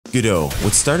Godot,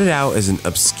 what started out as an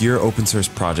obscure open source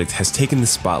project, has taken the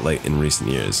spotlight in recent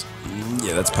years.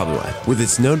 Yeah, that's probably why. With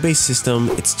its node-based system,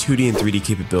 its 2D and 3D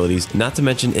capabilities, not to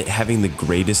mention it having the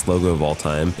greatest logo of all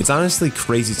time, it's honestly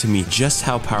crazy to me just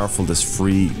how powerful this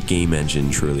free game engine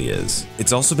truly is.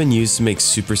 It's also been used to make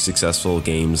super successful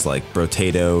games like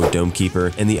Brotato,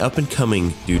 Domekeeper, and the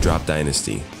up-and-coming Dewdrop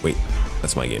Dynasty. Wait.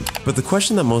 That's my game. But the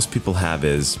question that most people have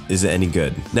is it any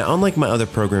good? Now, unlike my other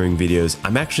programming videos,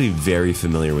 I'm actually very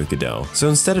familiar with Godot. So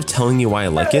instead of telling you why I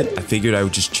like it, I figured I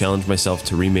would just challenge myself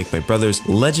to remake my brother's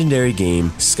legendary game,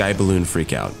 Sky Balloon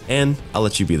Freakout. And I'll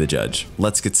let you be the judge.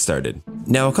 Let's get started.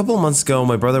 Now, a couple of months ago,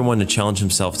 my brother wanted to challenge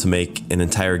himself to make an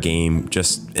entire game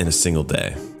just in a single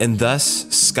day. And thus,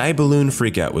 Sky Balloon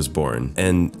Freakout was born.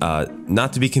 And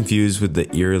not to be confused with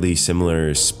the eerily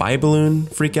similar Spy Balloon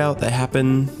Freakout that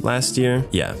happened last year.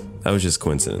 Yeah, that was just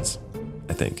coincidence,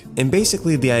 I think. And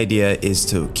basically the idea is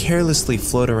to carelessly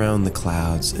float around the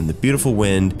clouds in the beautiful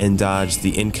wind and dodge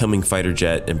the incoming fighter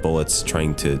jet and bullets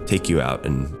trying to take you out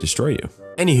and destroy you.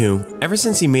 Anywho, ever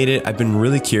since he made it, I've been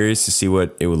really curious to see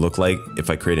what it would look like if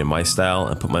I created my style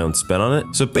and put my own spin on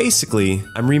it. So basically,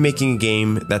 I'm remaking a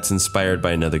game that's inspired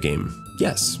by another game.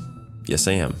 Yes,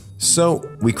 I am. So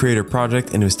we created a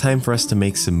project and it was time for us to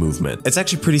make some movement. It's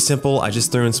actually pretty simple. I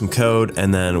just threw in some code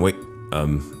and then wait,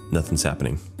 nothing's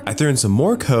happening. I threw in some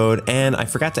more code and I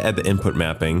forgot to add the input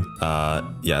mapping.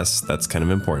 Yes, that's kind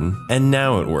of important. And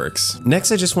now it works.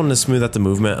 Next, I just wanted to smooth out the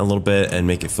movement a little bit and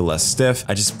make it feel less stiff.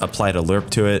 I just applied a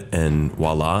lerp to it and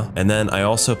voila. And then I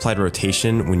also applied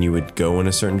rotation when you would go in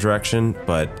a certain direction,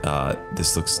 but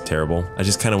this looks terrible. I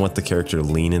just kind of want the character to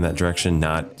lean in that direction,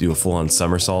 not do a full-on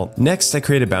somersault. Next, I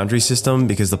created a boundary system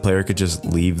because the player could just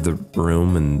leave the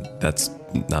room and that's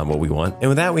not what we want. And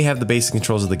with that, we have the basic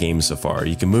controls of the game so far.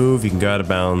 You can move, you can go out of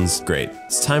bounds. Great.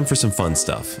 It's time for some fun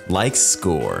stuff, like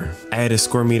score. I had a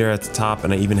score meter at the top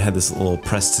and I even had this little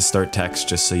press to start text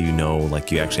just so you know,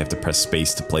 like you actually have to press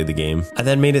space to play the game. I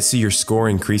then made it so your score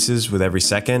increases with every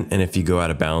second, and if you go out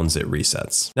of bounds, it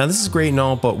resets. Now this is great and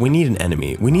all, but we need an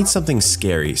enemy. We need something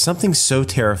scary, something so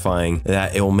terrifying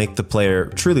that it will make the player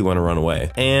truly want to run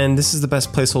away. And this is the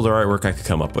best placeholder artwork I could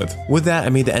come up with. With that, I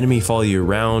made the enemy follow you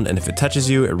around, and if it touches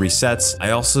you, it resets.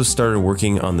 I also started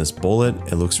working on this bullet.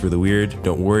 It looks really weird.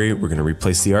 Don't worry, we're gonna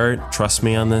replace the art. Trust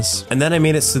me on this. And then I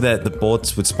made it so that the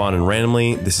bullets would spawn in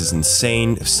randomly. This is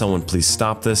insane. If someone please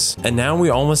stop this. And now we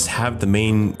almost have the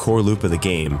main core loop of the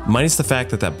game, minus the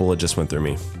fact that that bullet just went through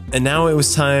me. And now it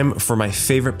was time for my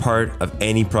favorite part of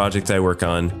any project I work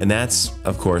on, and that's,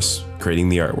 of course, creating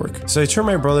the artwork. So I turned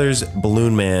my brother's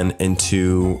Balloon Man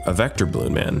into a vector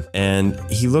Balloon Man, and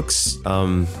he looks,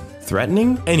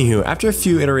 threatening? Anywho, after a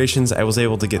few iterations, I was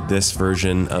able to get this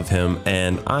version of him,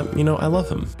 and I love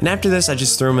him. And after this, I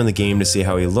just threw him in the game to see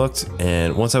how he looked,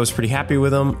 and once I was pretty happy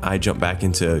with him, I jumped back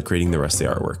into creating the rest of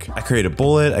the artwork. I created a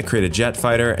bullet, I created a jet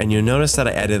fighter, and you'll notice that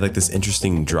I added like this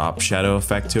interesting drop shadow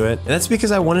effect to it, and that's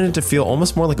because I wanted it to feel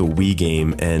almost more like a Wii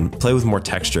game and play with more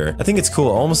texture. I think it's cool.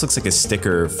 It almost looks like a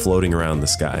sticker floating around the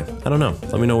sky. I don't know.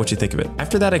 Let me know what you think of it.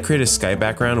 After that, I created a sky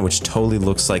background, which totally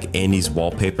looks like Andy's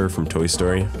wallpaper from Toy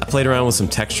Story. I played around with some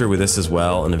texture with this as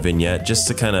well and a vignette just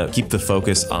to kind of keep the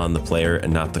focus on the player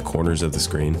and not the corners of the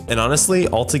screen. And honestly,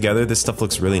 altogether, this stuff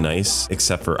looks really nice,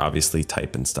 except for obviously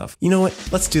type and stuff. You know what?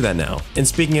 Let's do that now. And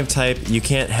speaking of type, you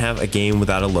can't have a game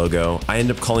without a logo. I end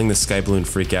up calling the Sky Balloon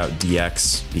Freakout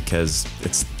DX because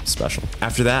it's special.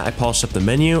 After that, I polished up the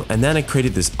menu, and then I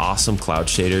created this awesome cloud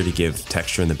shader to give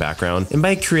texture in the background. And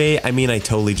by create, I mean I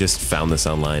totally just found this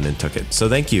online and took it. So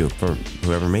thank you for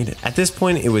whoever made it. At this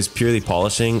point, it was purely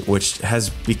polishing, which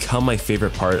has become my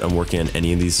favorite part of working on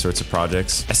any of these sorts of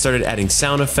projects. I started adding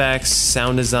sound effects,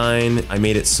 sound design. I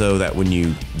made it so that when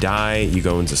you die, you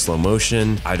go into slow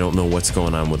motion. I don't know what's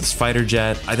going on with this fighter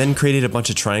jet. I then created a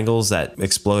bunch of triangles that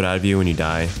explode out of you when you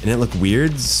die, and it looked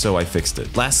weird, so I fixed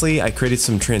it. Lastly, I created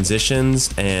some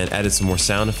transitions and added some more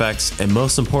sound effects, and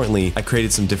most importantly, I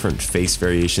created some different face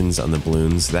variations on the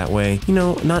balloons. That way,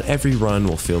 not every run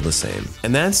will feel the same.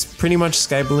 And that's pretty much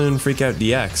Sky Balloon Freakout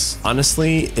DX.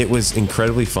 Honestly, it was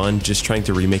incredibly fun just trying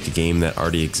to remake a game that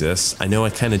already exists. I know I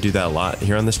kind of do that a lot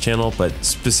here on this channel, but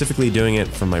specifically doing it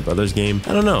from my brother's game,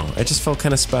 I don't know, it just felt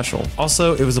kind of special.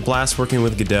 Also, it was a blast working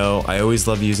with Godot. I always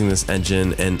love using this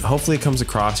engine, and hopefully it comes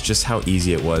across just how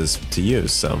easy it was to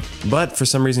use. But for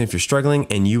some reason, if you're struggling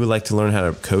and you would like to learn how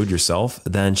to code yourself,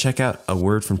 then check out a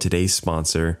word from today's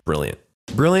sponsor, Brilliant.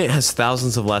 Brilliant has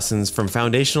thousands of lessons from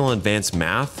foundational advanced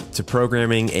math to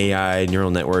programming, AI, neural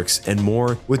networks, and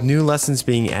more, with new lessons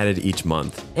being added each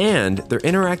month. And their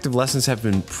interactive lessons have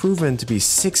been proven to be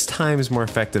 6 times more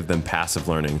effective than passive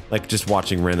learning, like just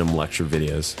watching random lecture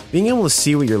videos. Being able to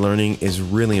see what you're learning is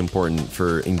really important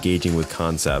for engaging with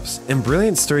concepts, and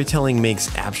Brilliant storytelling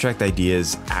makes abstract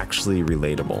ideas actually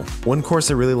relatable. One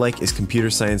course I really like is Computer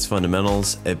Science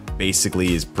Fundamentals. It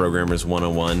basically is Programmers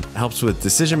 101. It helps with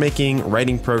decision making,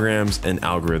 writing programs, and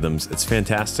algorithms. It's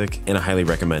fantastic, and I highly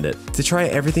recommend it. To try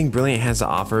everything Brilliant has to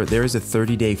offer, there is a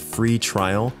 30-day free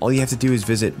trial. All you have to do is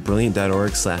visit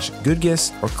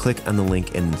brilliant.org/Goodgis or click on the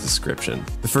link in the description.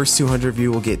 The first 200 of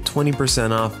you will get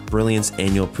 20% off Brilliant's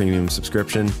annual premium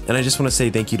subscription, and I just want to say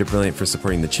thank you to Brilliant for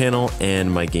supporting the channel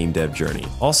and my game dev journey.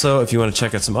 Also, if you want to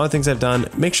check out some other things I've done,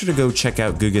 make sure to go check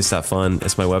out Goodgis.fun.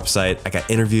 It's my website. I got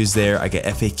interviews there, I got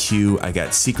FAQ, I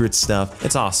got secret stuff.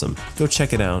 It's awesome. Go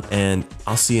check it out, and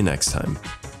I'll see you next time.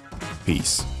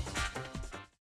 Peace.